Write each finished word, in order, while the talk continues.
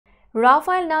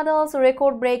Rafael Nadal's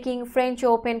record-breaking French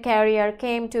Open career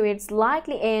came to its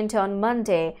likely end on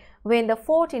Monday when the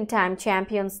 14-time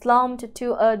champion slumped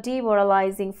to a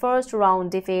demoralizing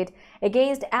first-round defeat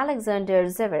against Alexander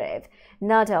Zverev.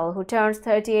 Nadal, who turns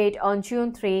 38 on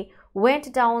June 3,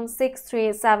 went down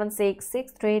 6-3,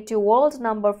 7-6, 6-3 to world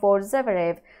number 4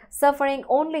 Zverev, suffering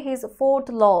only his fourth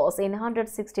loss in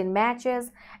 116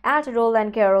 matches at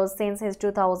Roland Garros since his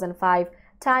 2005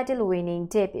 title-winning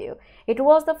debut. It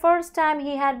was the first time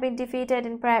he had been defeated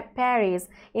in Paris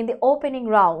in the opening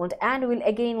round and will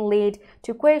again lead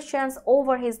to questions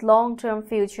over his long-term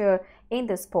future in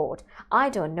the sport. I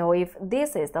don't know if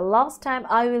this is the last time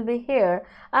I will be here.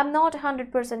 I'm not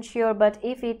 100% sure, but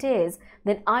if it is,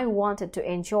 then I wanted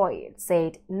to enjoy it,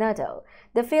 said Nadal.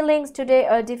 The feelings today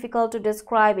are difficult to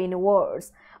describe in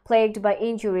words. Plagued by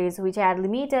injuries which had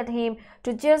limited him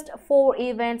to just 4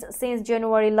 events since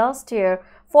January last year,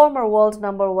 former world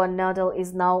number 1 Nadal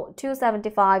is now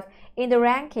 275 in the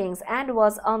rankings and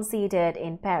was unseeded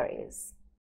in Paris.